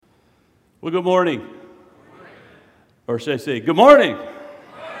Well, good morning. Or should I say, good morning?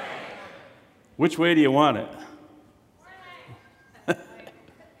 Which way do you want it?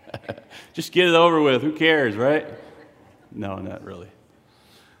 Just get it over with. Who cares, right? No, not really.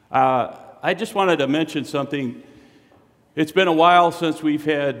 I just wanted to mention something. It's been a while since we've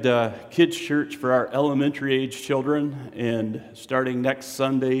had kids' church for our elementary age children, and starting next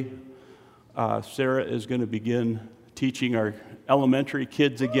Sunday, Sarah is going to begin teaching our elementary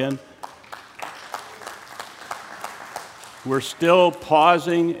kids again. We're still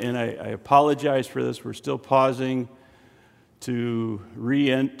pausing, and I apologize for this, we're still pausing to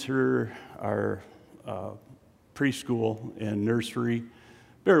re-enter our preschool and nursery.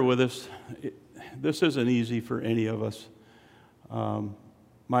 Bear with us. This isn't easy for any of us.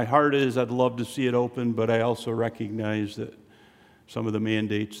 My heart is I'd love to see it open, but I also recognize that some of the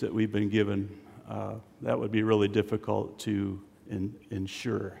mandates that we've been given, that would be really difficult to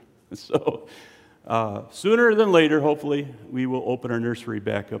ensure. So sooner than later, hopefully, we will open our nursery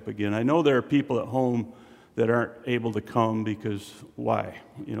back up again. I know there are people at home that aren't able to come because why?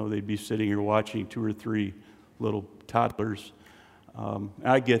 You know, they'd be sitting here watching 2 or 3 little toddlers.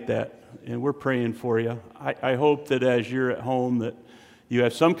 I get that, and we're praying for you. I hope that as you're at home that you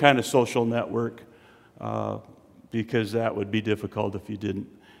have some kind of social network, because that would be difficult if you didn't.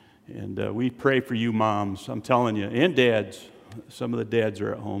 And we pray for you moms, I'm telling you, and dads. Some of the dads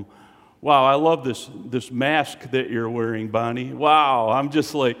are at home. Wow, I love this mask that you're wearing, Bonnie. Wow, I'm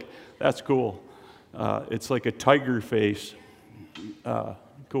just like, that's cool. It's like a tiger face.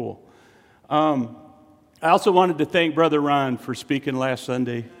 Cool. I also wanted to thank Brother Ron for speaking last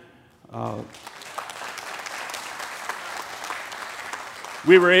Sunday.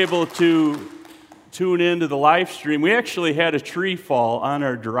 We were able to tune into the live stream. We actually had a tree fall on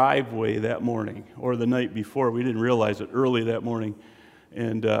our driveway that morning, or the night before. We didn't realize it early that morning.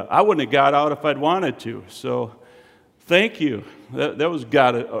 And I wouldn't have got out if I'd wanted to. So thank you. That was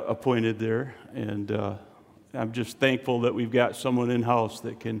God appointed there. And I'm just thankful that we've got someone in-house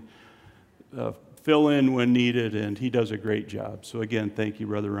that can fill in when needed, and he does a great job. So again, thank you,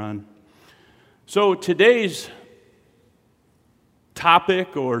 Brother Ron. So today's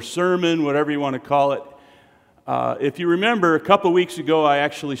topic or sermon, whatever you want to call it, if you remember, a couple weeks ago I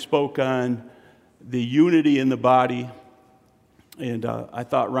actually spoke on the unity in the body. And I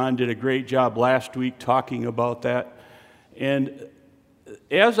thought Ron did a great job last week talking about that. And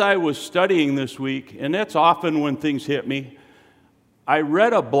as I was studying this week, and that's often when things hit me, I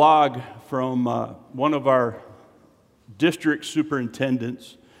read a blog from one of our district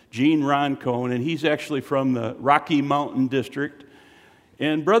superintendents, Gene Roncone, and he's actually from the Rocky Mountain District.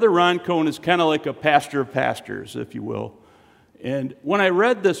 And Brother Roncone is kind of like a pastor of pastors, if you will. And when I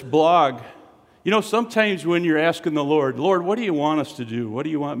read this blog, you know, sometimes when you're asking the Lord, what do you want us to do? What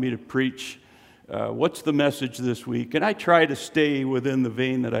do you want me to preach? What's the message this week? And I try to stay within the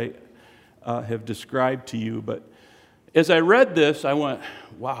vein that I have described to you. But as I read this, I went,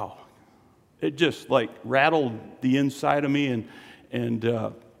 wow. It just like rattled the inside of me. And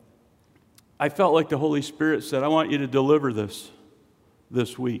I felt like the Holy Spirit said, I want you to deliver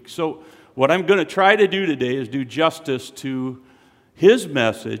this week. So what I'm going to try to do today is do justice to his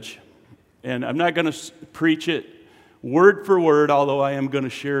message. And I'm not going to preach it word for word, although I am going to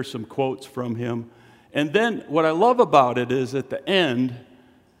share some quotes from him. And then what I love about it is at the end,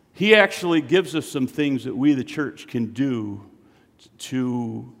 he actually gives us some things that we, the church, can do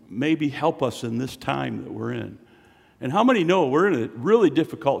to maybe help us in this time that we're in. And how many know we're in a really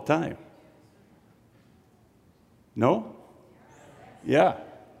difficult time? No? Yeah,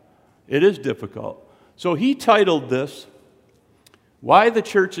 it is difficult. So he titled this, Why the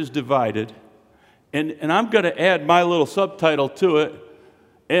Church is Divided, and I'm going to add my little subtitle to it,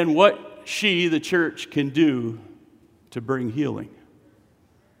 and what she, the church, can do to bring healing.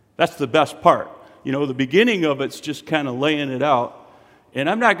 That's the best part. You know, the beginning of it's just kind of laying it out, and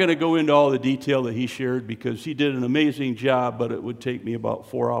I'm not going to go into all the detail that he shared because he did an amazing job, but it would take me about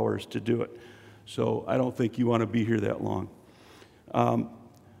 4 hours to do it. So I don't think you want to be here that long.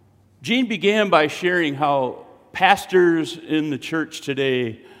 Gene began by sharing how pastors in the church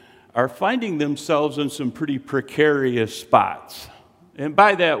today are finding themselves in some pretty precarious spots. And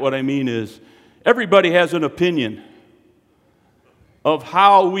by that, what I mean is everybody has an opinion of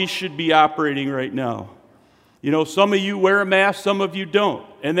how we should be operating right now. You know, some of you wear a mask, some of you don't,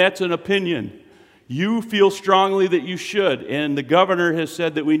 and that's an opinion. You feel strongly that you should, and the governor has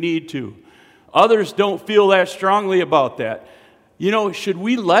said that we need to. Others don't feel that strongly about that. You know, should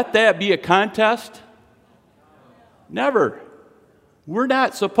we let that be a contest? Never. We're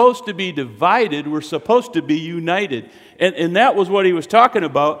not supposed to be divided. We're supposed to be united. And that was what he was talking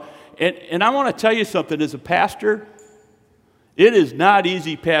about. And I want to tell you something. As a pastor, it is not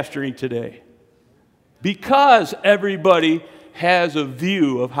easy pastoring today because everybody has a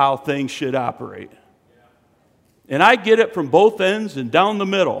view of how things should operate. And I get it from both ends and down the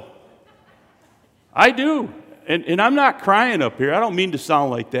middle. I do. And I'm not crying up here. I don't mean to sound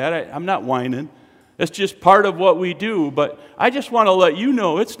like that. I'm not whining. It's just part of what we do. But I just want to let you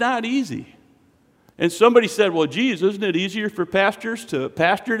know it's not easy. And somebody said, well, geez, isn't it easier for pastors to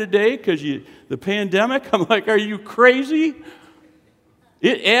pastor today because the pandemic? I'm like, are you crazy?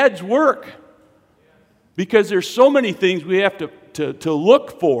 It adds work because there's so many things we have to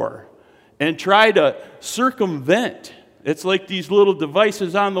look for and try to circumvent. It's like these little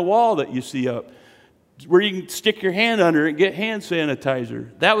devices on the wall that you see up where you can stick your hand under and get hand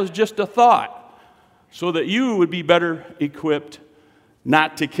sanitizer. That was just a thought so that you would be better equipped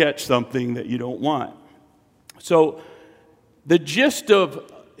not to catch something that you don't want. So the gist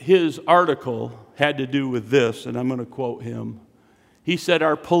of his article had to do with this, and I'm going to quote him. He said,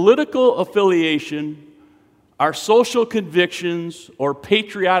 our political affiliation, our social convictions, or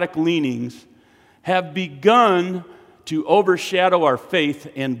patriotic leanings have begun to overshadow our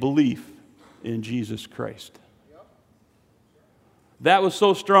faith and belief in Jesus Christ. That was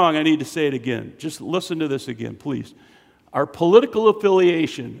so strong, I need to say it again. Just listen to this again, please. Our political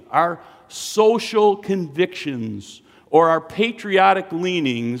affiliation, our social convictions, or our patriotic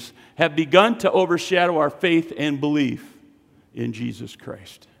leanings have begun to overshadow our faith and belief in Jesus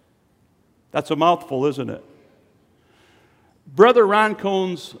Christ. That's a mouthful, isn't it? Brother Ron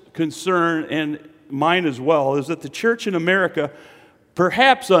Cohn's concern, and mine as well, is that the church in America,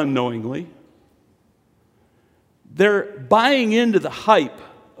 perhaps unknowingly, they're buying into the hype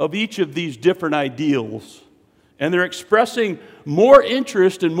of each of these different ideals. And they're expressing more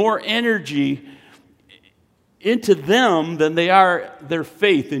interest and more energy into them than they are their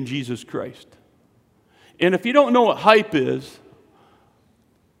faith in Jesus Christ. And if you don't know what hype is,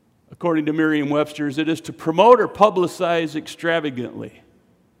 according to Merriam-Webster's, it is to promote or publicize extravagantly.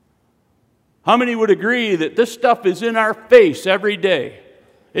 How many would agree that this stuff is in our face every day?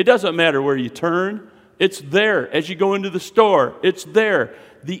 It doesn't matter where you turn. It's there. As you go into the store, it's there.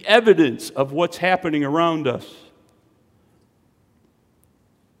 The evidence of what's happening around us.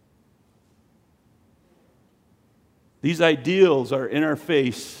 These ideals are in our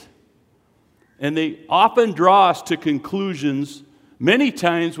face, and they often draw us to conclusions, many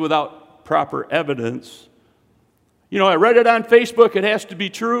times without proper evidence. You know, I read it on Facebook, it has to be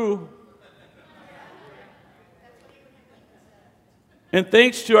true. And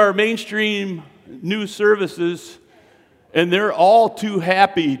thanks to our mainstream news services, and they're all too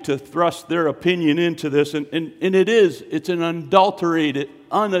happy to thrust their opinion into this, and it's an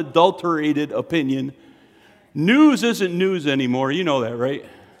unadulterated opinion. News isn't news anymore. You know that, right?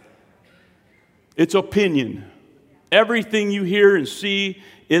 It's opinion. Everything you hear and see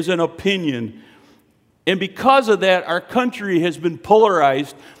is an opinion. And because of that, our country has been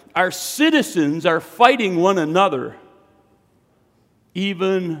polarized. Our citizens are fighting one another.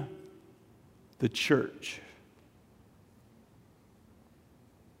 Even the church.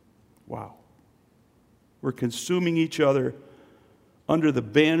 Wow. We're consuming each other under the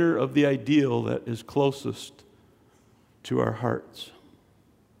banner of the ideal that is closest to our hearts.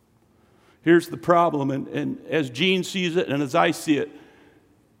 Here's the problem, and as Gene sees it and as I see it,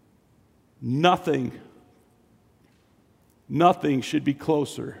 nothing should be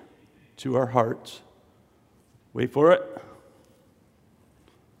closer to our hearts. Wait for it.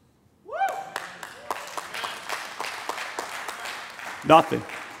 Nothing.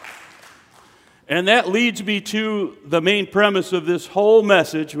 And that leads me to the main premise of this whole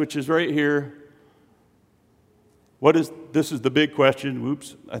message, which is right here. This is the big question.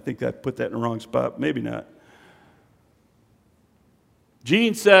 Oops, I think I put that in the wrong spot. Maybe not.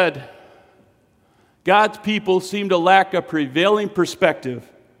 Gene said, God's people seem to lack a prevailing perspective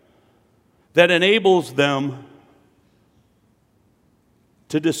that enables them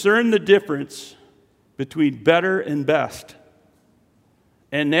to discern the difference between better and best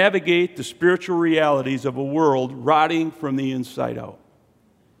and navigate the spiritual realities of a world rotting from the inside out.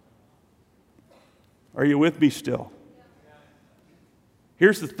 Are you with me still?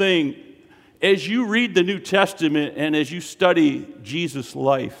 Here's the thing. As you read the New Testament and as you study Jesus'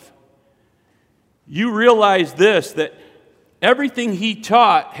 life, you realize this, that everything he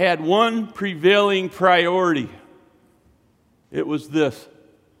taught had one prevailing priority. It was this.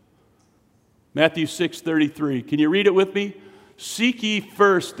 Matthew 6:33. Can you read it with me? Seek ye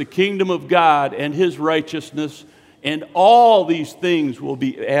first the kingdom of God and his righteousness, and all these things will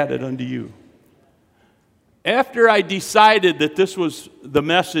be added unto you. After I decided that this was the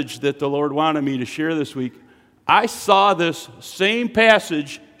message that the Lord wanted me to share this week, I saw this same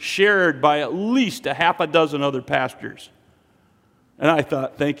passage shared by at least a half a dozen other pastors. And I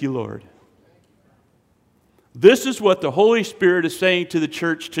thought, thank you, Lord. This is what the Holy Spirit is saying to the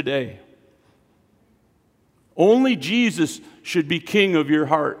church today. Only Jesus should be king of your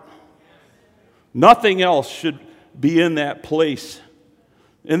heart. Nothing else should be in that place.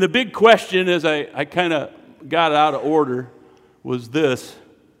 And the big question, as I kind of got out of order, was this: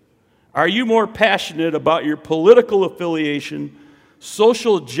 are you more passionate about your political affiliation,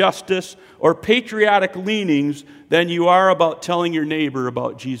 social justice, or patriotic leanings than you are about telling your neighbor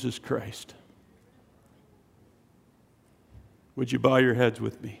about Jesus Christ? Would you bow your heads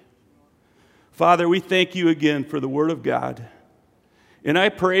with me? Father, we thank you again for the Word of God. And I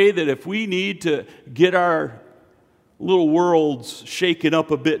pray that if we need to get our little worlds shaken up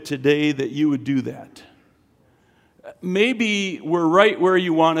a bit today, that you would do that. Maybe we're right where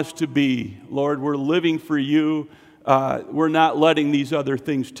you want us to be, Lord. We're living for you. We're not letting these other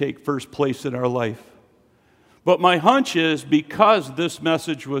things take first place in our life. But my hunch is, because this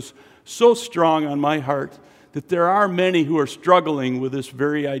message was so strong on my heart, that there are many who are struggling with this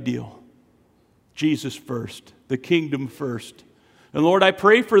very ideal. Jesus first, the kingdom first. And Lord, I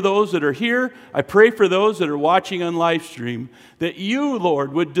pray for those that are here. I pray for those that are watching on live stream, that you,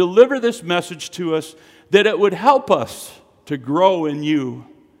 Lord, would deliver this message to us, that it would help us to grow in you,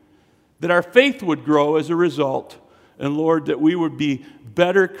 that our faith would grow as a result, and Lord, that we would be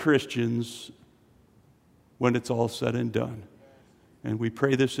better Christians when it's all said and done. And we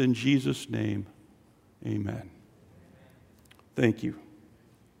pray this in Jesus' name. Amen. Thank you.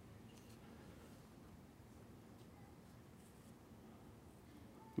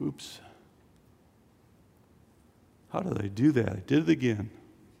 Oops. How did I do that? I did it again.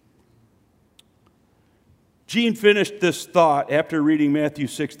 Gene finished this thought after reading Matthew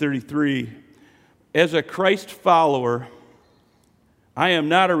 6:33. As a Christ follower, I am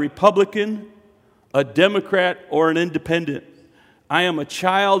not a Republican, a Democrat, or an independent. I am a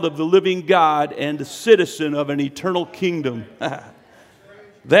child of the living God and a citizen of an eternal kingdom.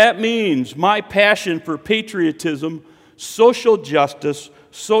 That means my passion for patriotism, social justice,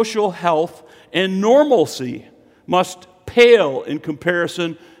 social health, and normalcy must pale in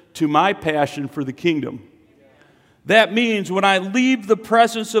comparison to my passion for the kingdom. That means when I leave the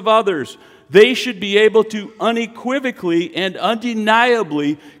presence of others, they should be able to unequivocally and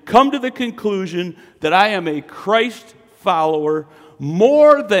undeniably come to the conclusion that I am a Christ follower,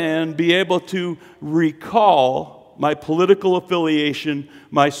 more than be able to recall my political affiliation,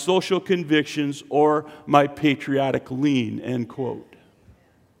 my social convictions, or my patriotic lean, end quote.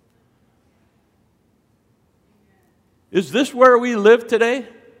 Is this where we live today?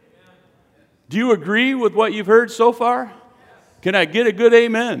 Do you agree with what you've heard so far? Can I get a good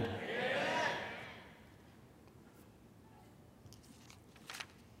amen?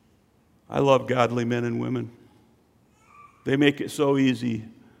 I love godly men and women. They make it so easy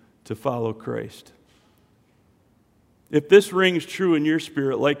to follow Christ. If this rings true in your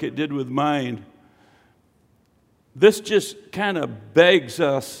spirit like it did with mine, this just kind of begs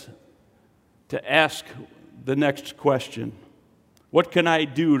us to ask the next question. What can I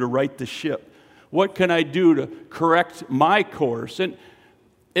do to right the ship? What can I do to correct my course? And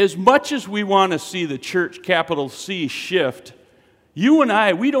as much as we want to see the church, capital C, shift, you and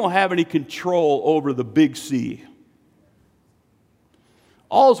I, we don't have any control over the big C.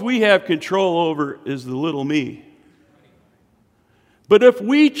 All we have control over is the little me. But if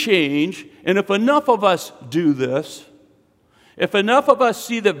we change, and if enough of us do this, if enough of us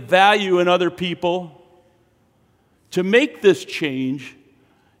see the value in other people, to make this change,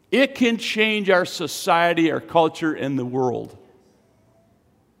 it can change our society, our culture, and the world.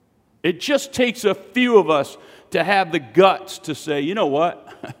 It just takes a few of us to have the guts to say, you know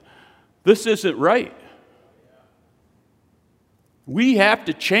what? This isn't right. We have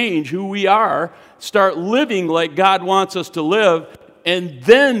to change who we are, start living like God wants us to live, and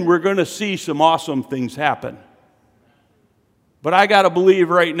then we're going to see some awesome things happen. But I got to believe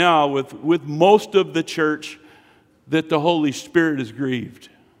right now with most of the church that the Holy Spirit is grieved.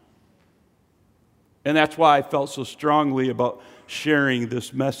 And that's why I felt so strongly about sharing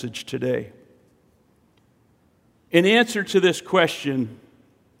this message today. In answer to this question,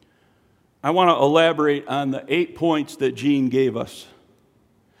 I want to elaborate on the 8 points that Gene gave us.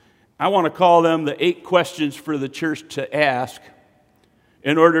 I want to call them the 8 questions for the church to ask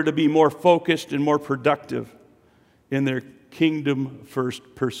in order to be more focused and more productive in their kingdom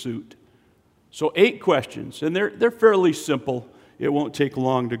first pursuit. So 8 questions, and they're fairly simple. It won't take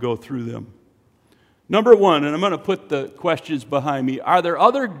long to go through them. Number one, and I'm going to put the questions behind me, are there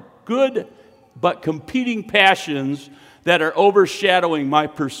other good but competing passions that are overshadowing my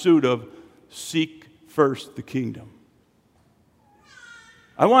pursuit of seek first the kingdom?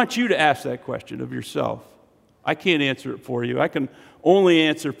 I want you to ask that question of yourself. I can't answer it for you. I can only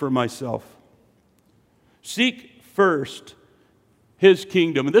answer for myself. Seek first his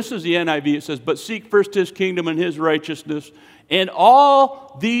kingdom. And this is the NIV. It says, but seek first his kingdom and his righteousness, and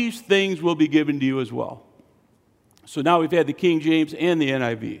all these things will be given to you as well. So now we've had the King James and the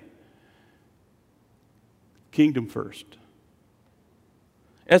NIV. Kingdom first.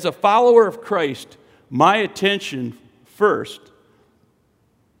 As a follower of Christ, my attention first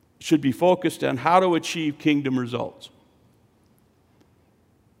should be focused on how to achieve kingdom results.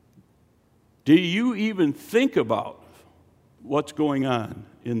 Do you even think about what's going on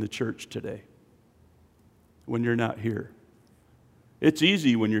in the church today when you're not here? It's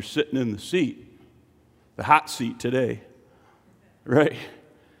easy when you're sitting in the seat, the hot seat today, right?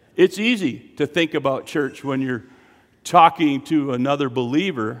 It's easy to think about church when you're talking to another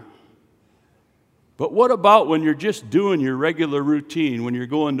believer. But what about when you're just doing your regular routine, when you're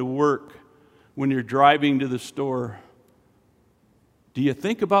going to work, when you're driving to the store? Do you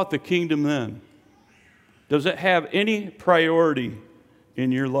think about the kingdom then? Does it have any priority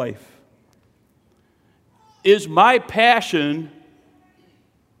in your life? Is my passion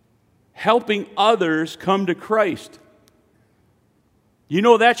helping others come to Christ? You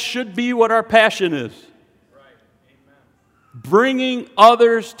know, that should be what our passion is. Bringing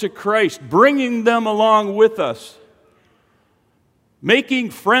others to Christ, bringing them along with us,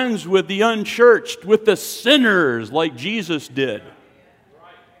 making friends with the unchurched, with the sinners like Jesus did.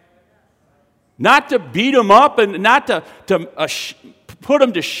 Not to beat them up and not to put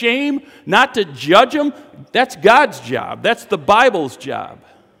them to shame, not to judge them. That's God's job. That's the Bible's job.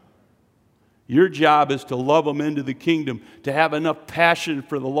 Your job is to love them into the kingdom, to have enough passion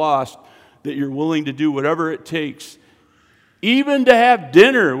for the lost that you're willing to do whatever it takes, even to have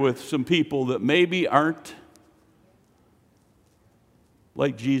dinner with some people that maybe aren't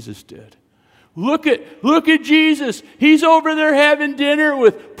like Jesus did. Look at Jesus. He's over there having dinner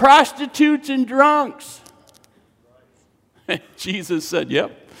with prostitutes and drunks. Jesus said,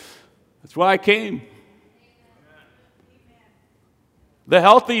 yep, that's why I came. The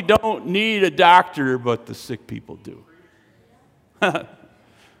healthy don't need a doctor, but the sick people do.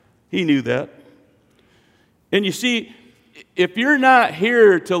 He knew that. And you see, if you're not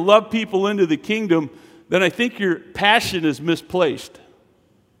here to love people into the kingdom, then I think your passion is misplaced.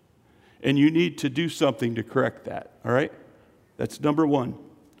 And you need to do something to correct that, all right? That's number one.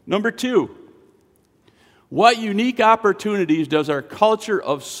 Number two, what unique opportunities does our culture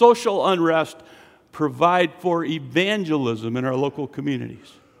of social unrest provide for evangelism in our local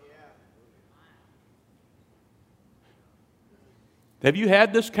communities? Have you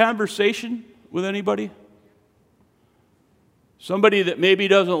had this conversation with anybody? Somebody that maybe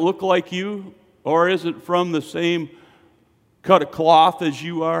doesn't look like you or isn't from the same cut of cloth as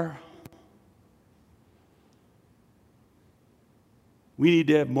you are? We need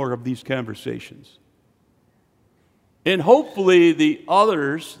to have more of these conversations. And hopefully the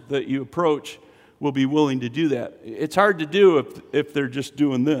others that you approach will be willing to do that. It's hard to do if they're just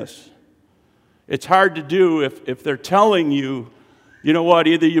doing this. It's hard to do if they're telling you, you know what,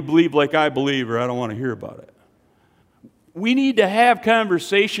 either you believe like I believe or I don't want to hear about it. We need to have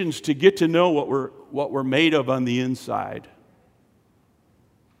conversations to get to know what we're made of on the inside.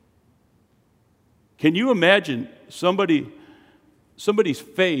 Can you imagine somebody's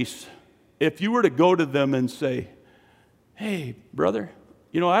face if you were to go to them and say, hey, brother,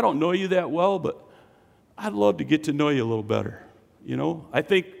 I don't know you that well, but I'd love to get to know you a little better. I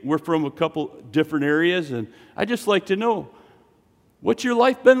think we're from a couple different areas, and I'd just like to know, what's your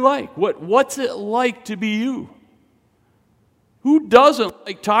life been like? What's it like to be you? Who doesn't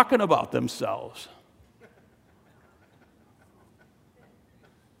like talking about themselves?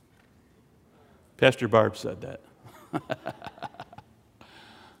 Pastor Barb said that.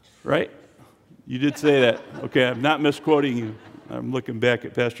 Right? You did say that. Okay, I'm not misquoting you. I'm looking back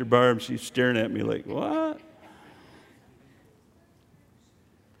at Pastor Barb. She's staring at me like, what?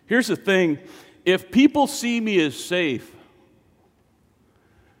 Here's the thing. If people see me as safe,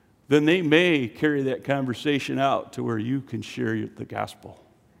 then they may carry that conversation out to where you can share the gospel.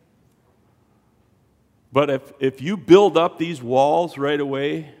 But if you build up these walls right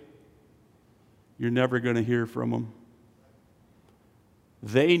away, you're never going to hear from them.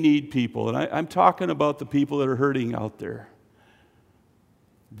 They need people, and I'm talking about the people that are hurting out there.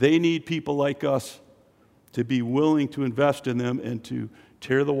 They need people like us to be willing to invest in them and to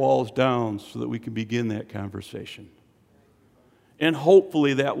tear the walls down so that we can begin that conversation. And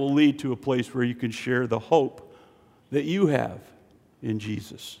hopefully that will lead to a place where you can share the hope that you have in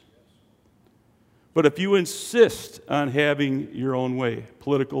Jesus. But if you insist on having your own way,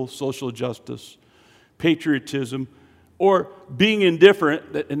 political, social justice, patriotism, or being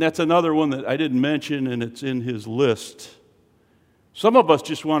indifferent, and that's another one that I didn't mention and it's in his list. Some of us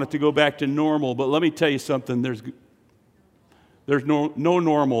just want it to go back to normal, but let me tell you something, there's no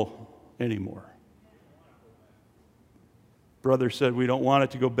normal anymore. Brother said we don't want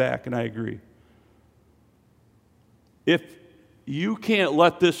it to go back, and I agree. If you can't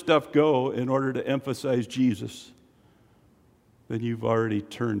let this stuff go in order to emphasize Jesus, then you've already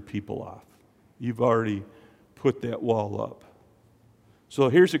turned people off. You've already put that wall up. So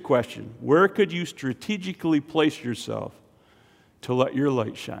here's a question. Where could you strategically place yourself to let your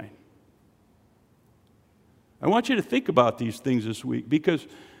light shine? I want you to think about these things this week because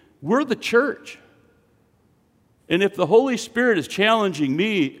we're the church. And if the Holy Spirit is challenging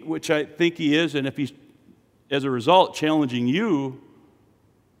me, which I think He is, and if He's, as a result, challenging you,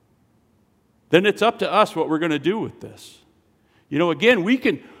 then it's up to us what we're going to do with this. You know, again, we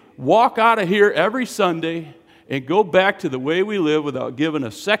can walk out of here every Sunday and go back to the way we live without giving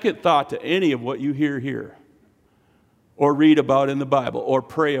a second thought to any of what you hear here, or read about in the Bible, or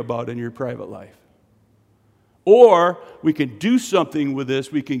pray about in your private life. Or we can do something with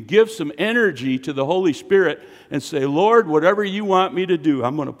this. We can give some energy to the Holy Spirit and say, Lord, whatever you want me to do,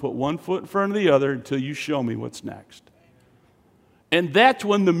 I'm going to put one foot in front of the other until you show me what's next. And that's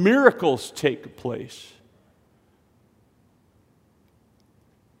when the miracles take place.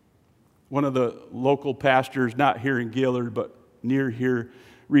 One of the local pastors, not here in Gaylord, but near here,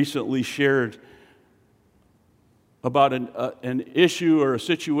 recently shared about an issue or a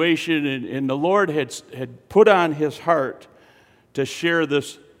situation, and the Lord had put on his heart to share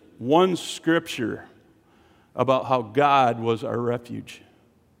this one scripture about how God was our refuge.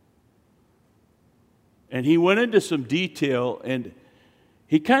 And he went into some detail, and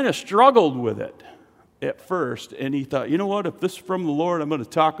he kind of struggled with it at first, and he thought, you know what, if this is from the Lord, I'm going to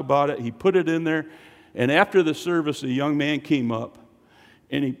talk about it. He put it in there, and after the service, a young man came up,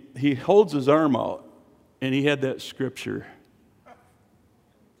 and he holds his arm out, and he had that scripture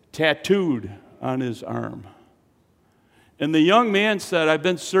tattooed on his arm. And the young man said, I've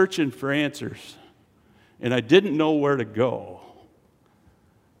been searching for answers, and I didn't know where to go.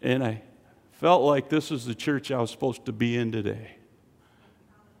 And I felt like this is the church I was supposed to be in today.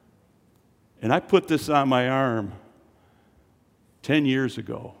 And I put this on my arm 10 years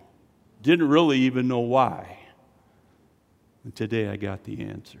ago. Didn't really even know why. And today I got the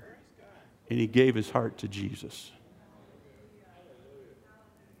answer. And he gave his heart to Jesus.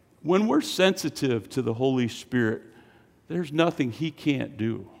 When we're sensitive to the Holy Spirit, there's nothing He can't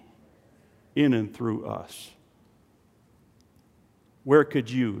do in and through us. Where could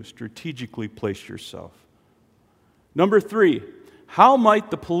you strategically place yourself? Number 3, how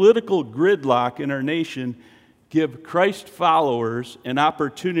might the political gridlock in our nation give Christ followers an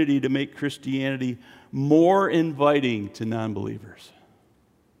opportunity to make Christianity more inviting to non-believers?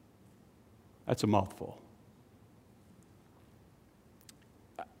 That's a mouthful.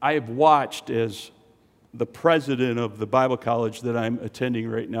 I have watched as the president of the Bible college that I'm attending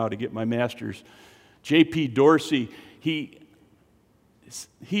right now to get my master's, J.P. Dorsey, he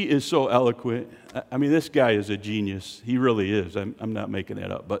is so eloquent. I mean, this guy is a genius. He really is. I'm not making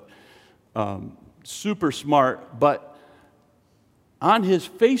that up, but super smart. But on his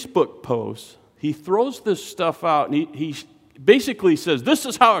Facebook posts, he throws this stuff out, and he basically says, this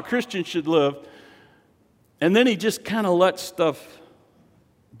is how a Christian should live, and then he just kind of lets stuff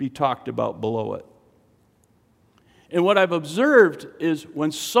be talked about below it. And what I've observed is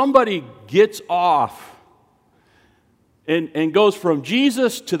when somebody gets off and goes from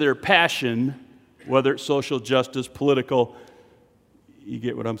Jesus to their passion, whether it's social justice, political, you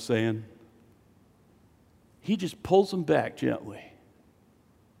get what I'm saying? He just pulls them back gently.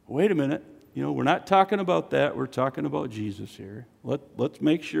 Wait a minute. You know, we're not talking about that. We're talking about Jesus here. Let's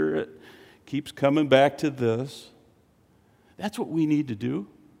make sure it keeps coming back to this. That's what we need to do.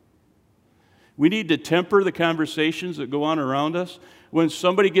 We need to temper the conversations that go on around us. When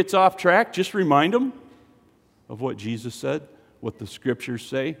somebody gets off track, just remind them of what Jesus said, what the Scriptures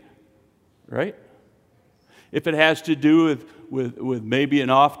say, right? If it has to do with maybe an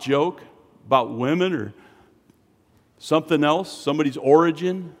off joke about women or something else, somebody's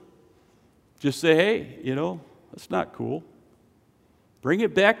origin, just say, hey, you know, that's not cool. Bring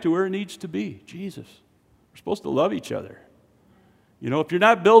it back to where it needs to be, Jesus. We're supposed to love each other. You know, if you're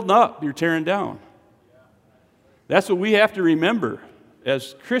not building up, you're tearing down. That's what we have to remember.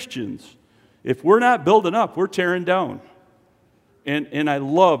 as Christians, if we're not building up, we're tearing down. And I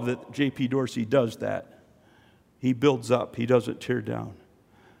love that J.P. Dorsey does that. He builds up. He doesn't tear down.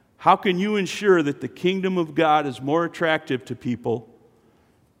 How can you ensure that the kingdom of God is more attractive to people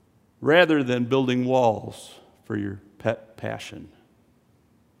rather than building walls for your pet passion?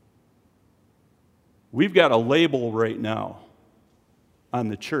 We've got a label right now on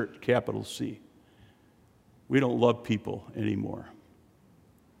the church, capital C. We don't love people anymore.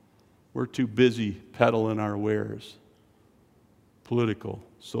 We're too busy peddling our wares, political,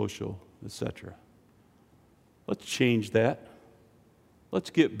 social, etc. Let's change that. Let's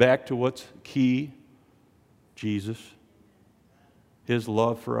get back to what's key, Jesus, His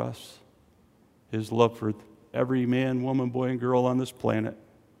love for us, His love for every man, woman, boy, and girl on this planet.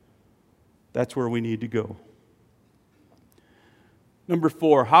 That's where we need to go. Number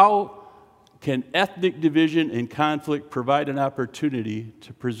 4, how can ethnic division and conflict provide an opportunity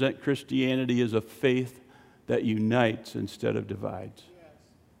to present Christianity as a faith that unites instead of divides?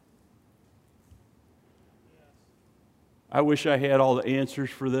 I wish I had all the answers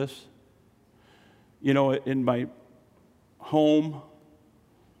for this. You know, in my home,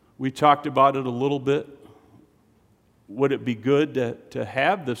 we talked about it a little bit. Would it be good to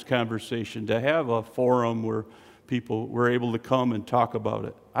have this conversation, to have a forum where people were able to come and talk about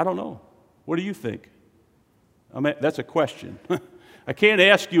it? I don't know. What do you think? I mean, that's a question. I can't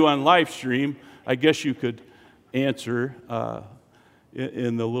ask you on live stream. I guess you could answer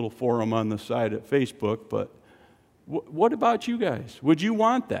in the little forum on the side at Facebook, but what about you guys? Would you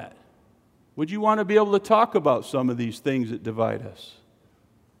want that? Would you want to be able to talk about some of these things that divide us?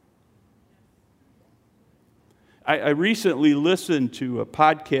 I recently listened to a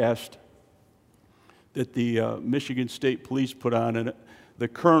podcast that the Michigan State Police put on, and the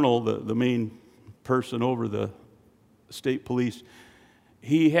colonel, the main person over the state police,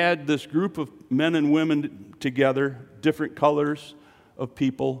 he had this group of men and women together, different colors of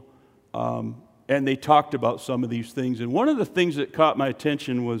people, and they talked about some of these things. And one of the things that caught my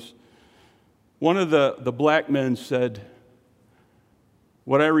attention was one of the black men said,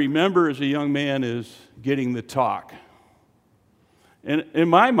 "What I remember as a young man is getting the talk." And in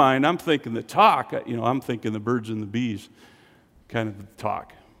my mind, I'm thinking the talk, I'm thinking the birds and the bees kind of the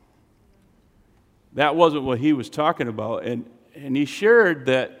talk. That wasn't what he was talking about. And he shared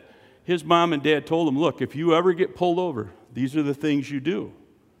that his mom and dad told him, look, if you ever get pulled over, these are the things you do.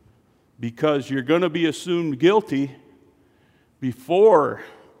 Because you're going to be assumed guilty before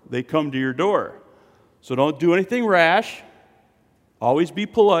they come to your door. So don't do anything rash. Always be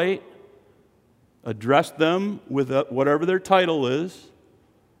polite. Address them with whatever their title is.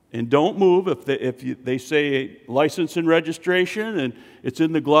 And don't move. If they say license and registration and it's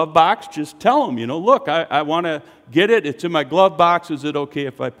in the glove box, just tell them, look, I want to get it. It's in my glove box. Is it okay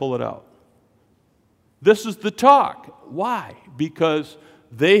if I pull it out? This is the talk. Why? Because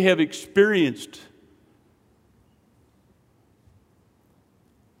they have experienced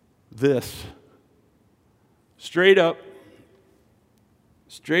this. Straight up,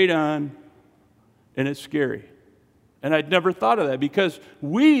 straight on, and it's scary. And I'd never thought of that because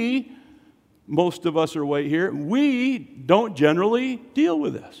most of us are white here, we don't generally deal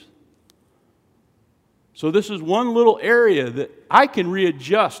with this. So this is one little area that I can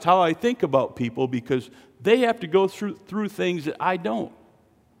readjust how I think about people because they have to go through things that I don't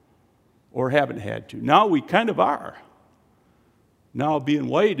or haven't had to. Now we kind of are. Now being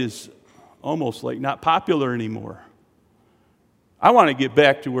white is almost like not popular anymore. I want to get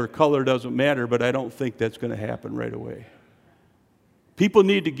back to where color doesn't matter, but I don't think that's going to happen right away. People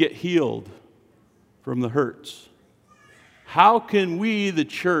need to get healed from the hurts. How can we, the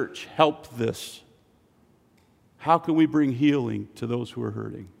church, help this? How can we bring healing to those who are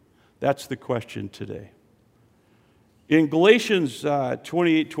hurting? That's the question today. In Galatians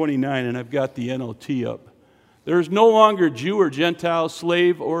 28:29, and I've got the NLT up, there is no longer Jew or Gentile,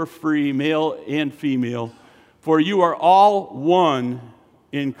 slave or free, male and female, for you are all one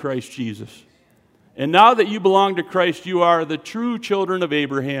in Christ Jesus. And now that you belong to Christ, you are the true children of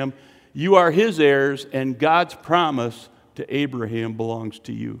Abraham. You are his heirs, and God's promise to Abraham belongs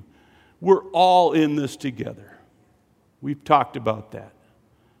to you. We're all in this together. We've talked about that.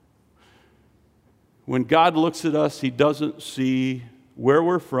 When God looks at us, he doesn't see where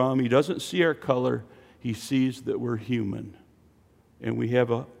we're from. He doesn't see our color. He sees that we're human, and we have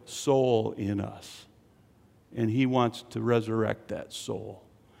a soul in us. And he wants to resurrect that soul.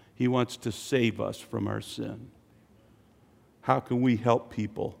 He wants to save us from our sin. How can we help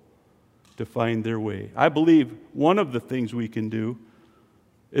people to find their way? I believe one of the things we can do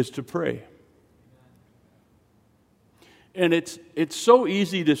is to pray. And it's so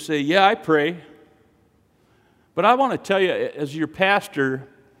easy to say, yeah, I pray. But I want to tell you, as your pastor,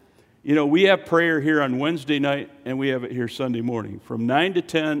 you know, we have prayer here on Wednesday night, and we have it here Sunday morning from 9 to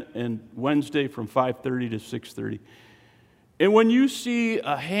 10, and Wednesday from 5:30 to 6:30. And when you see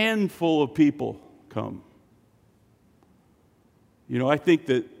a handful of people come, you know, I think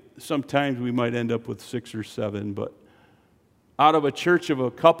that sometimes we might end up with 6 or 7, but out of a church of a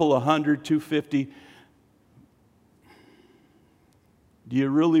couple of hundred, 250, do you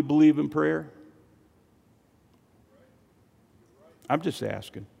really believe in prayer? I'm just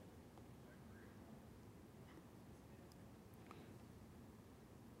asking.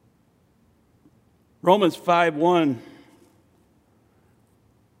 Romans 5:1.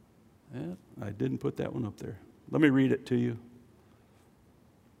 I didn't put that one up there. Let me read it to you.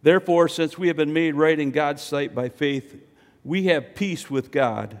 Therefore, since we have been made right in God's sight by faith, we have peace with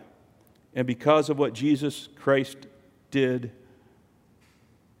God. And because of what Jesus Christ did,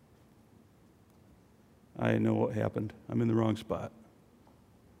 I know what happened. I'm in the wrong spot.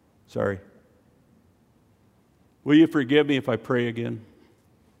 Sorry. Will you forgive me if I pray again?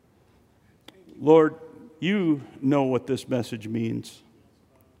 Lord, you know what this message means.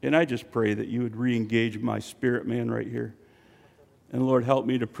 And I just pray that you would re-engage my spirit man right here. And Lord, help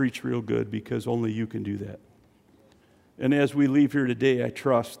me to preach real good, because only you can do that. And as we leave here today, I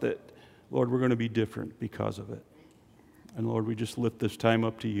trust that, Lord, we're going to be different because of it. And Lord, we just lift this time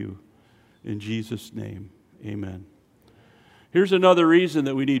up to you. In Jesus' name, amen. Here's another reason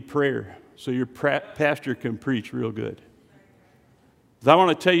that we need prayer, so your pastor can preach real good. I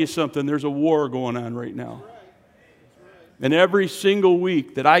want to tell you something. There's a war going on right now. And every single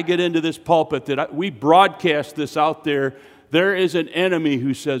week that I get into this pulpit, we broadcast this out there, there is an enemy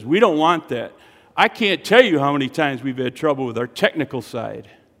who says, we don't want that. I can't tell you how many times we've had trouble with our technical side.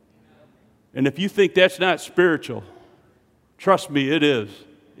 And if you think that's not spiritual, trust me, it is.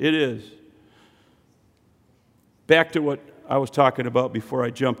 It is. Back to what I was talking about before I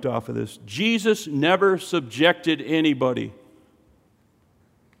jumped off of this. Jesus never subjected anybody.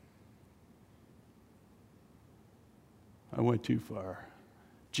 I went too far.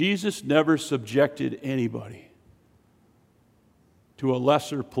 Jesus never subjected anybody to a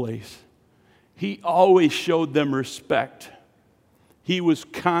lesser place. He always showed them respect. He was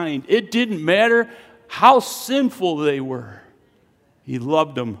kind. It didn't matter how sinful they were. He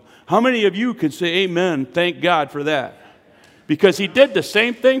loved them. How many of you could say amen, thank God for that? Because he did the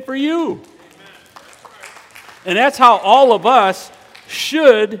same thing for you. And that's how all of us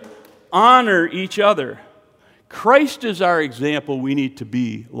should honor each other. Christ is our example. We need to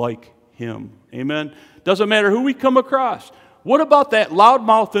be like him. Amen? Doesn't matter who we come across. What about that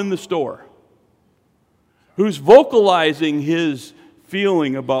loudmouth in the store who's vocalizing his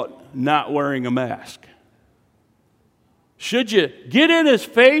feeling about not wearing a mask? Should you get in his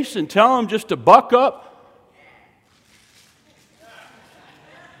face and tell him just to buck up?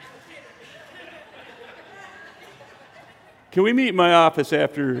 Can we meet in my office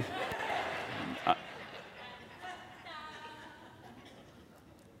after?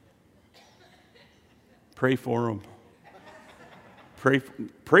 Pray for him.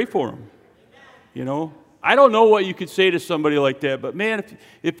 Pray for him. You know, I don't know what you could say to somebody like that, but man,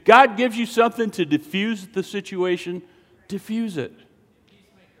 if God gives you something to diffuse the situation, diffuse it.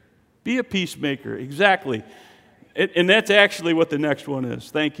 Be a peacemaker. Exactly. And that's actually what the next one is.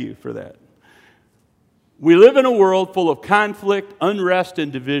 Thank you for that. We live in a world full of conflict, unrest,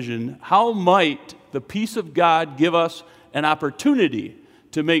 and division. How might the peace of God give us an opportunity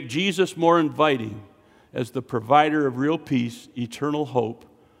to make Jesus more inviting as the provider of real peace, eternal hope,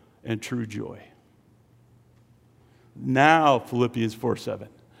 and true joy? Now, Philippians 4:7.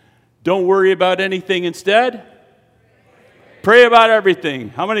 Don't worry about anything. Instead, pray about everything.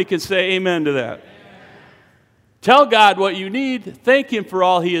 How many can say amen to that? Amen. Tell God what you need. Thank him for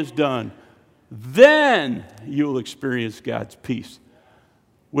all he has done. Then you'll experience God's peace,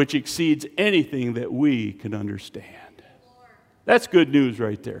 which exceeds anything that we can understand. That's good news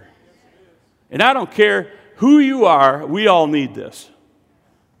right there. And I don't care who you are, we all need this.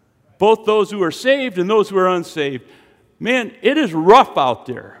 Both those who are saved and those who are unsaved. Man, it is rough out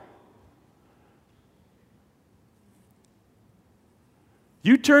there.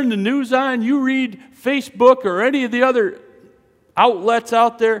 You turn the news on, you read Facebook or any of the other outlets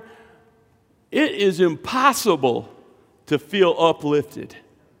out there, it is impossible to feel uplifted.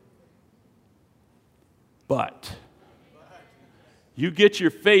 But you get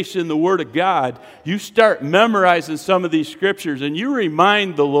your face in the Word of God, you start memorizing some of these scriptures, and you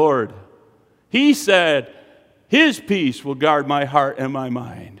remind the Lord. He said, his peace will guard my heart and my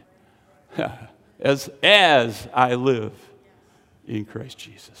mind. as I live in Christ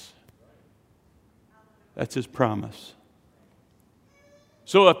Jesus. That's his promise.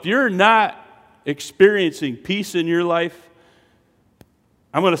 So if you're not experiencing peace in your life,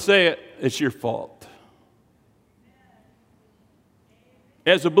 I'm going to say it, it's your fault.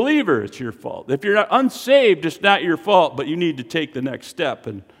 As a believer, it's your fault. If you're not unsaved, it's not your fault, but you need to take the next step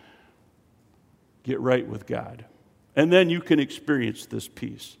and get right with God. And then you can experience this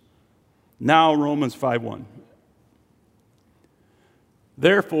peace. Now, Romans 5:1.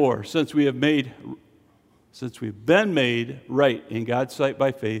 Therefore, since we've been made right in God's sight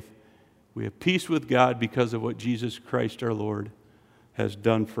by faith, we have peace with God because of what Jesus Christ our Lord has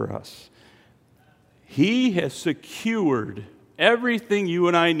done for us. He has secured everything you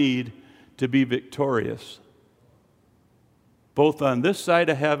and I need to be victorious, both on this side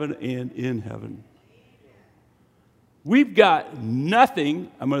of heaven and in heaven. We've got nothing,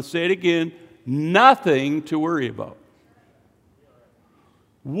 I'm going to say it again, nothing to worry about.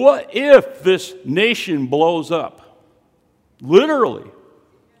 What if this nation blows up? Literally.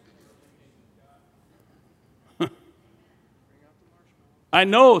 I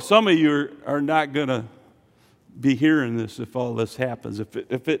know some of you are not going to be hearing this if all this happens. If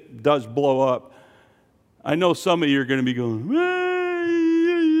it does blow up, I know some of you are going to be going,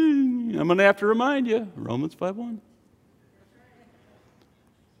 I'm going to have to remind you, Romans 5:1.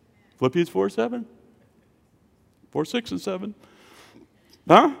 Philippians 4:7. 4:6 and 7.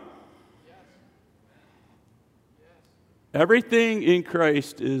 Huh? Everything in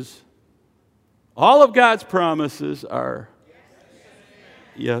Christ is, all of God's promises are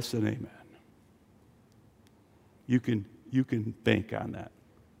yes and amen. You can bank on that.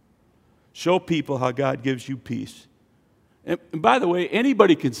 Show people how God gives you peace. And by the way,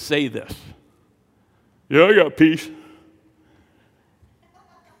 anybody can say this. Yeah, I got peace.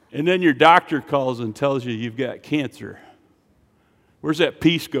 And then your doctor calls and tells you you've got cancer. Where's that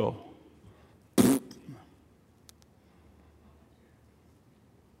peace go?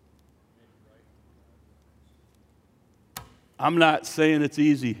 I'm not saying it's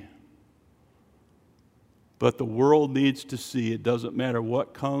easy, but the world needs to see it doesn't matter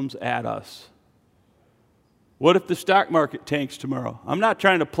what comes at us. What if the stock market tanks tomorrow? I'm not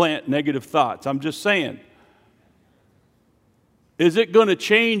trying to plant negative thoughts. I'm just saying, is it going to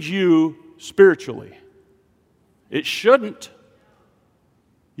change you spiritually? It shouldn't.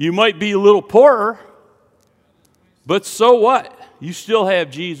 You might be a little poorer, but so what? You still have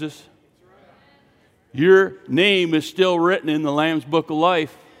Jesus. Your name is still written in the Lamb's Book of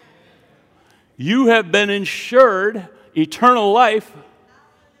Life. You have been insured eternal life.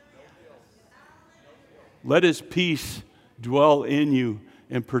 Let his peace dwell in you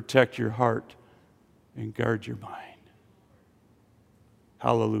and protect your heart and guard your mind.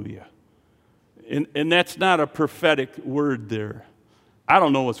 Hallelujah. And that's not a prophetic word there. I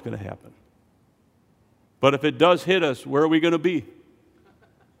don't know what's going to happen. But if it does hit us, where are we going to be?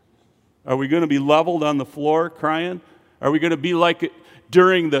 Are we going to be leveled on the floor crying? Are we going to be like it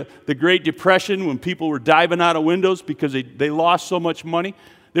during the Great Depression when people were diving out of windows because they lost so much money?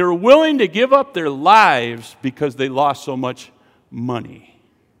 They were willing to give up their lives because they lost so much money.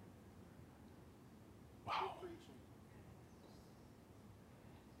 Wow.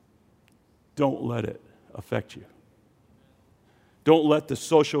 Don't let it affect you. Don't let the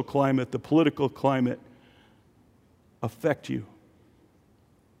social climate, the political climate affect you.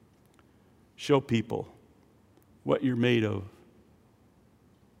 Show people what you're made of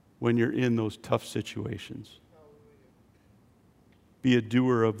when you're in those tough situations. Be a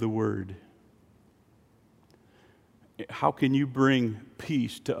doer of the word. How can you bring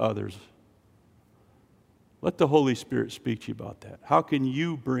peace to others? Let the Holy Spirit speak to you about that. How can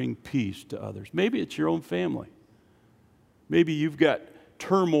you bring peace to others? Maybe it's your own family. Maybe you've got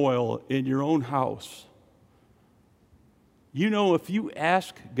turmoil in your own house. You know, if you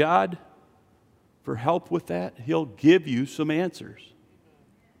ask God for help with that, he'll give you some answers.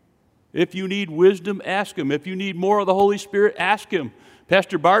 If you need wisdom, ask him. If you need more of the Holy Spirit, ask him.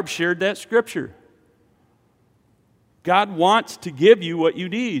 Pastor Barb shared that scripture. God wants to give you what you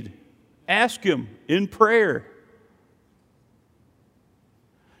need. Ask him in prayer.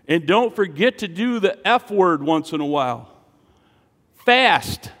 And don't forget to do the F word once in a while.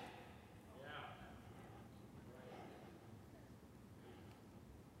 Fast.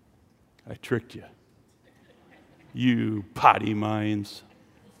 I tricked you. You potty minds.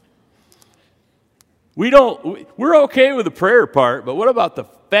 We're okay with the prayer part, but what about the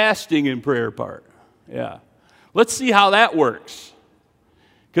fasting and prayer part? Yeah. Let's see how that works.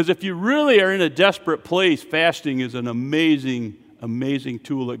 Because if you really are in a desperate place, fasting is an amazing, amazing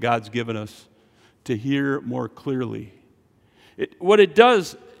tool that God's given us to hear more clearly. What it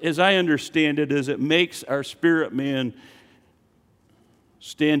does, as I understand it, is it makes our spirit man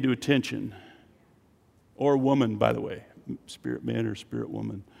stand to attention. Or woman, by the way. Spirit man or spirit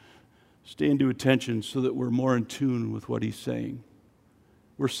woman. Stand to attention so that we're more in tune with what he's saying.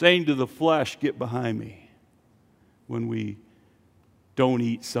 We're saying to the flesh, get behind me, when we don't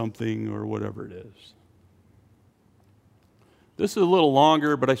eat something or whatever it is. This is a little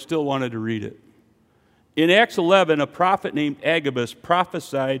longer, but I still wanted to read it. In Acts 11, a prophet named Agabus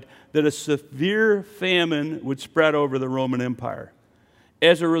prophesied that a severe famine would spread over the Roman Empire.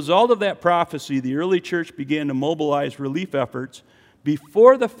 As a result of that prophecy, the early church began to mobilize relief efforts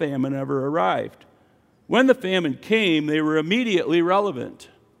before the famine ever arrived. When the famine came, they were immediately relevant.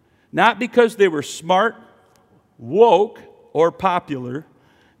 Not because they were smart, woke, or popular.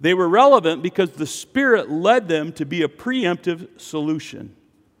 They were relevant because the Spirit led them to be a preemptive solution.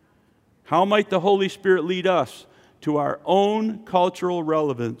 How might the Holy Spirit lead us to our own cultural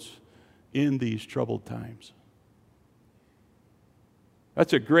relevance in these troubled times?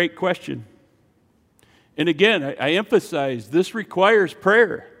 That's a great question. And again, I emphasize this requires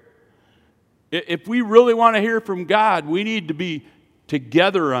prayer. If we really want to hear from God, we need to be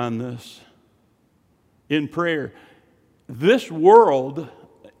together on this in prayer. This world,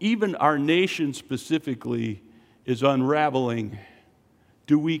 even our nation specifically, is unraveling.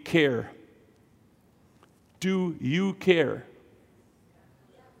 Do we care? Do you care?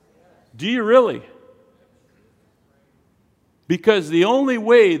 Do you really? Because the only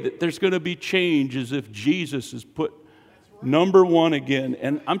way that there's going to be change is if Jesus is put number one again.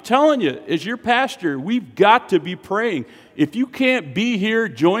 And I'm telling you, as your pastor, we've got to be praying. If you can't be here,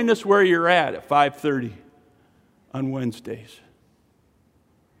 join us where you're at 5:30 on Wednesdays.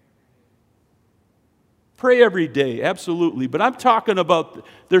 Pray every day, absolutely. But I'm talking about,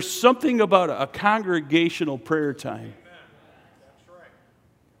 there's something about a congregational prayer time. That's right.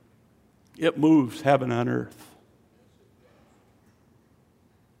 It moves heaven on earth.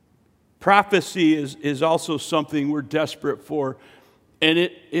 Prophecy is also something we're desperate for. And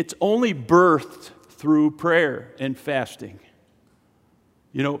it's only birthed through prayer and fasting.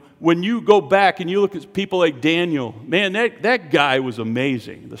 You know, when you go back and you look at people like Daniel, man, that guy was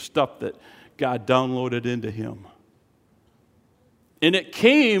amazing, the stuff that God downloaded into him. And it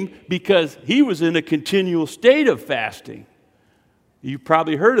came because he was in a continual state of fasting. You've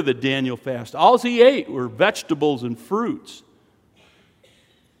probably heard of the Daniel fast. All he ate were vegetables and fruits.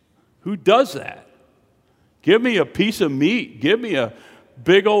 Who does that? Give me a piece of meat. Give me a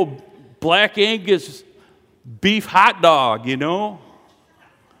big old Black Angus beef hot dog, you know?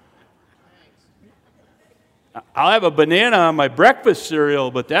 I'll have a banana on my breakfast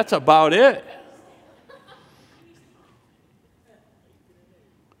cereal, but that's about it.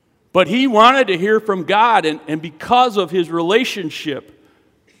 But he wanted to hear from God, and because of his relationship,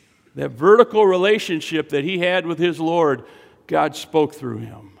 that vertical relationship that he had with his Lord, God spoke through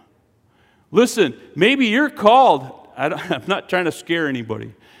him. Listen, maybe you're called, I'm not trying to scare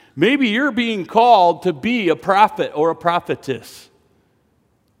anybody, maybe you're being called to be a prophet or a prophetess.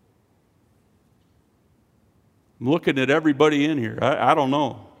 I'm looking at everybody in here. I don't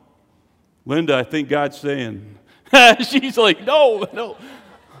know. Linda, I think God's saying. She's like, no.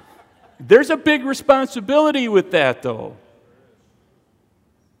 There's a big responsibility with that, though.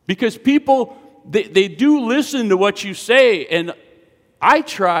 Because people, they do listen to what you say, and I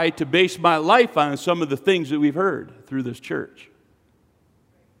try to base my life on some of the things that we've heard through this church.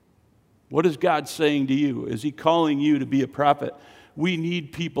 What is God saying to you? Is he calling you to be a prophet? We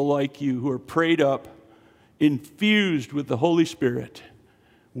need people like you who are prayed up, infused with the Holy Spirit,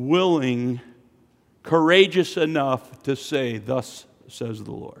 willing, courageous enough to say, thus says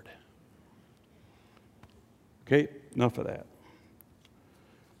the Lord. Okay, enough of that.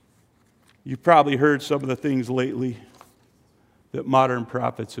 You've probably heard some of the things lately that modern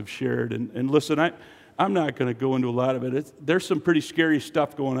prophets have shared. And listen, I'm not going to go into a lot of it. There's some pretty scary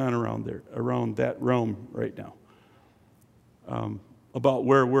stuff going on around that realm right now. About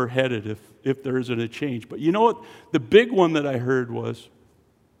where we're headed if there isn't a change. But you know what? The big one that I heard was,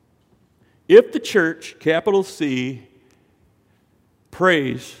 if the church, capital C,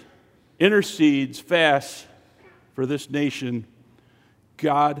 prays, intercedes, fasts for this nation,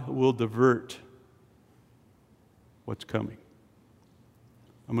 God will divert what's coming.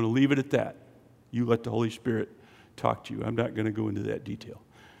 I'm going to leave it at that. You let the Holy Spirit talk to you. I'm not going to go into that detail.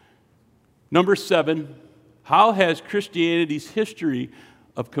 Number 7, how has Christianity's history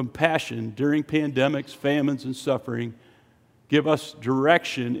of compassion during pandemics, famines, and suffering give us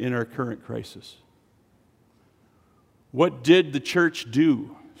direction in our current crisis? What did the church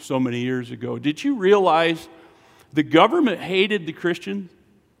do so many years ago. Did you realize the government hated the Christians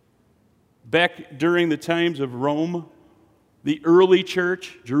back during the times of Rome, the early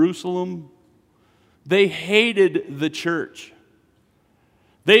church, Jerusalem? They hated the church.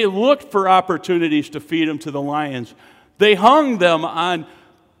 They looked for opportunities to feed them to the lions. They hung them on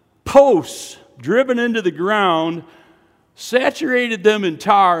posts driven into the ground, saturated them in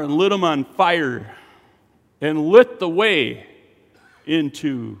tar, and lit them on fire, and lit the way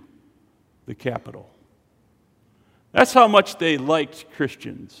into the Capitol. That's how much they liked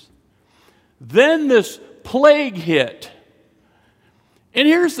Christians. Then this plague hit. And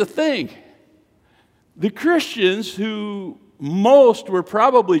here's the thing. The Christians, who most were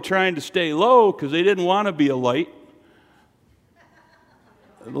probably trying to stay low because they didn't want to be a light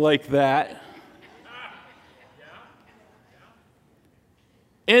like that.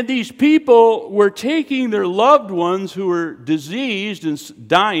 And these people were taking their loved ones who were diseased and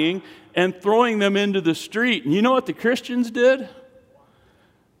dying and throwing them into the street. And you know what the Christians did?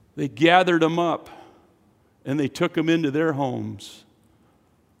 They gathered them up and they took them into their homes.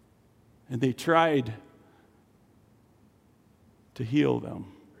 And they tried to heal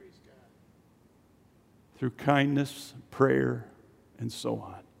them through kindness, prayer, and so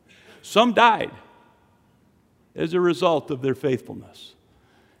on. Some died as a result of their faithfulness.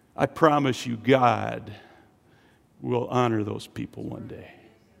 I promise you, God will honor those people one day.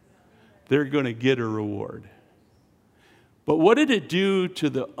 They're going to get a reward. But what did it do to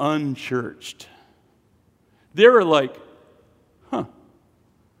the unchurched? They were like,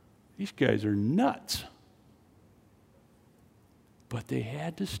 these guys are nuts. But they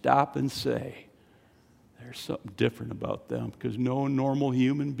had to stop and say, there's something different about them, because no normal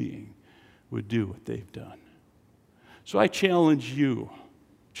human being would do what they've done. So I challenge you,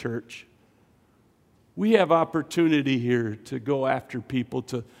 church. We have opportunity here to go after people,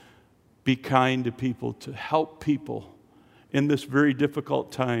 to be kind to people, to help people in this very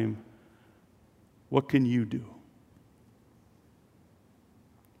difficult time. What can you do?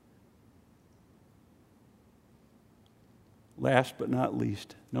 Last but not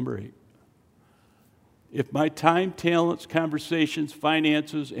least, number 8. If my time, talents, conversations,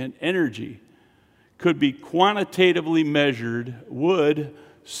 finances, and energy could be quantitatively measured, would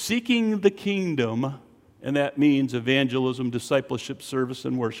seeking the kingdom, and that means evangelism, discipleship, service,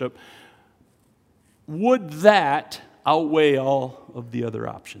 and worship, would that outweigh all of the other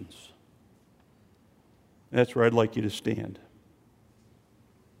options? That's where I'd like you to stand.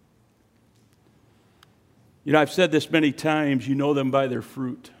 You know, I've said this many times, you know them by their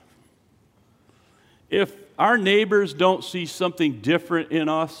fruit. If our neighbors don't see something different in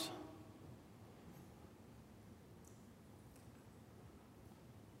us,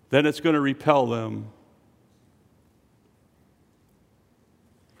 then it's going to repel them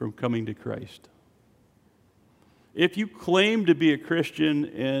from coming to Christ. If you claim to be a Christian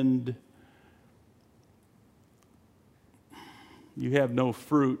and you have no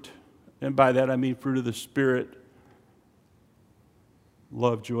fruit, and by that I mean fruit of the Spirit,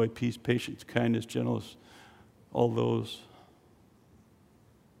 love, joy, peace, patience, kindness, gentleness, all those.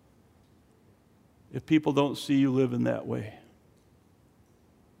 If people don't see you living that way,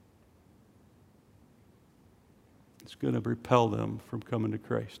 it's going to repel them from coming to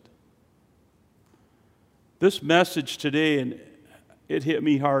Christ. This message today, and it hit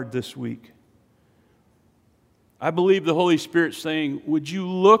me hard this week. I believe the Holy Spirit's saying, would you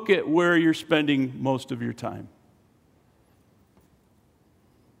look at where you're spending most of your time?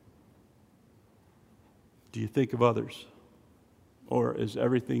 Do you think of others? Or is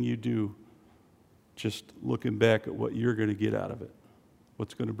everything you do just looking back at what you're going to get out of it?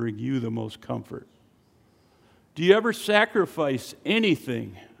 What's going to bring you the most comfort? Do you ever sacrifice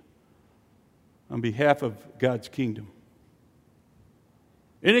anything on behalf of God's kingdom?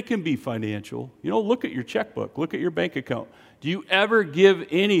 And it can be financial. You know, look at your checkbook. Look at your bank account. Do you ever give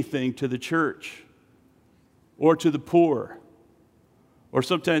anything to the church or to the poor? Or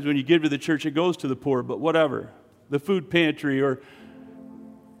sometimes when you give to the church, it goes to the poor, but whatever. The food pantry, or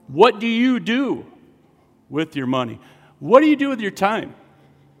what do you do with your money? What do you do with your time?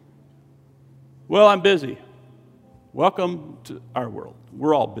 Well, I'm busy. Welcome to our world.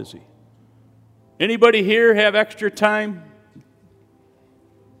 We're all busy. Anybody here have extra time?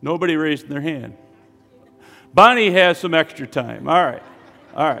 Nobody raising their hand. Bonnie has some extra time. All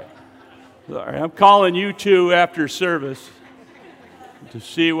right. Sorry, I'm calling you two after service to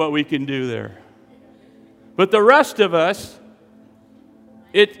see what we can do there. But the rest of us,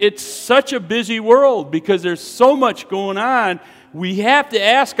 it's such a busy world because there's so much going on. We have to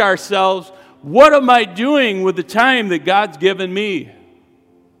ask ourselves, what am I doing with the time that God's given me?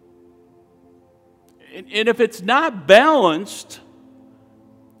 And if it's not balanced,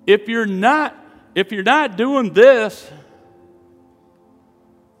 if you're not doing this,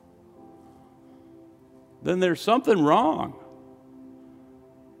 then there's something wrong.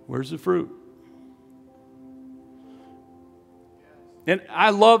 Where's the fruit? And I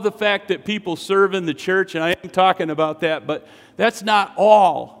love the fact that people serve in the church, and I am talking about that, but that's not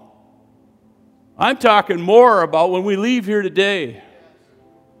all. I'm talking more about when we leave here today,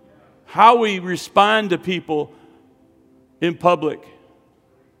 how we respond to people in public.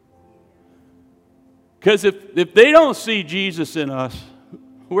 Because if they don't see Jesus in us,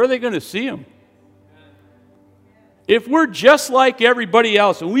 where are they going to see him? If we're just like everybody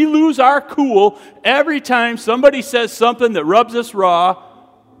else and we lose our cool every time somebody says something that rubs us raw,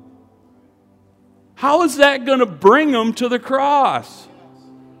 how is that going to bring them to the cross?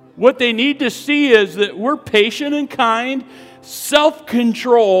 What they need to see is that we're patient and kind,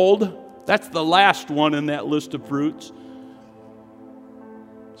 self-controlled. That's the last one in that list of fruits.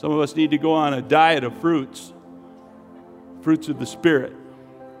 Some of us need to go on a diet of fruits of the Spirit.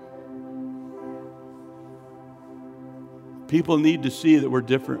 People need to see that we're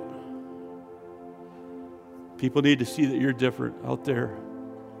different. People need to see that you're different out there.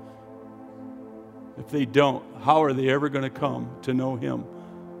 If they don't, how are they ever going to come to know him,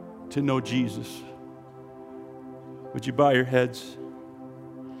 to know Jesus? Would you bow your heads?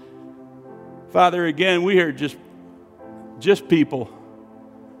 Father, again, we are just people.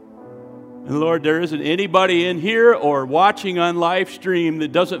 And Lord, there isn't anybody in here or watching on live stream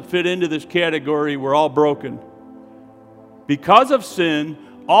that doesn't fit into this category. We're all broken. Because of sin,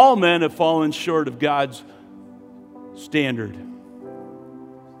 all men have fallen short of God's standard.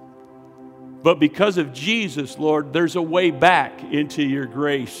 But because of Jesus, Lord, there's a way back into your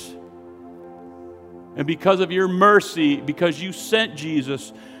grace. And because of your mercy, because you sent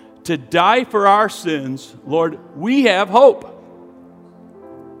Jesus to die for our sins, Lord, we have hope.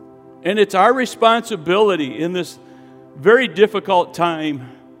 And it's our responsibility in this very difficult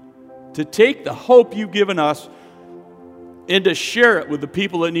time to take the hope you've given us and to share it with the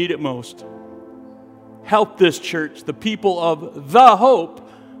people that need it most. Help this church, the people of the hope,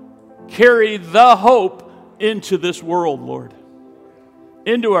 carry the hope into this world, Lord.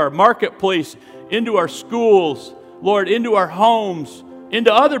 Into our marketplace, into our schools, Lord, into our homes,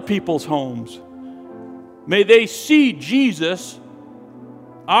 into other people's homes. May they see Jesus,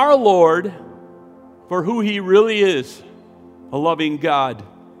 our Lord, for who he really is, a loving God,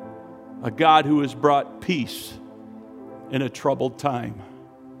 a God who has brought peace in a troubled time.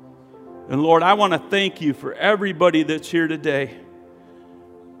 And Lord, I want to thank you for everybody that's here today.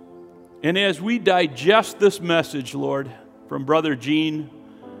 And as we digest this message, Lord, from Brother Gene,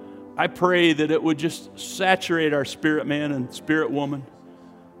 I pray that it would just saturate our spirit man and spirit woman,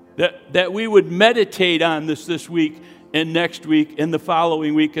 that we would meditate on this week and next week and the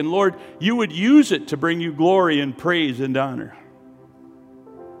following week. And Lord, you would use it to bring you glory and praise and honor.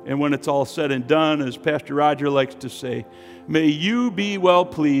 And when it's all said and done, as Pastor Roger likes to say, may you be well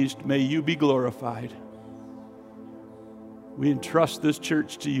pleased, may you be glorified. We entrust this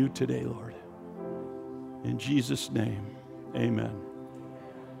church to you today, Lord. In Jesus' name, amen.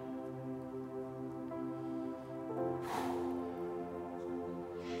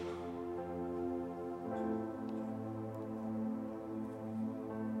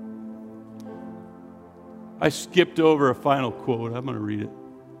 I skipped over a final quote. I'm going to read it.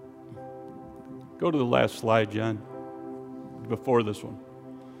 Go to the last slide, John, before this one.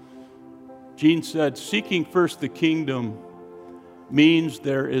 Gene said, seeking first the kingdom means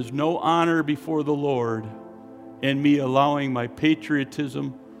there is no honor before the Lord in me allowing my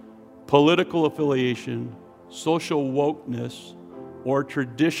patriotism, political affiliation, social wokeness, or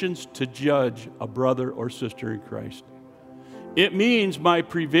traditions to judge a brother or sister in Christ. It means my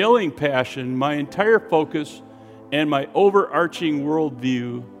prevailing passion, my entire focus, and my overarching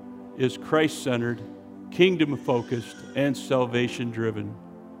worldview is Christ-centered, kingdom-focused, and salvation-driven.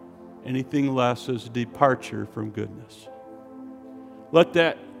 Anything less is a departure from goodness. Let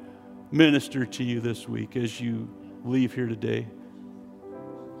that minister to you this week as you leave here today.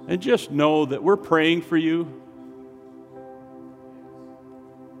 And just know that we're praying for you.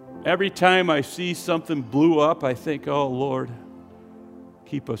 Every time I see something blew up, I think, oh, Lord,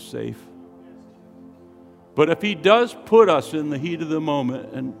 keep us safe. But if he does put us in the heat of the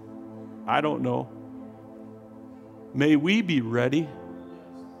moment, and I don't know, may we be ready.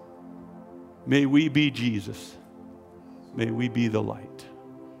 May we be Jesus. May we be the light.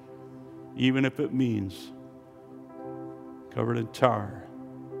 Even if it means covered in tar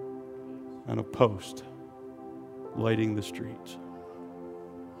on a post, lighting the streets.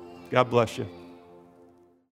 God bless you.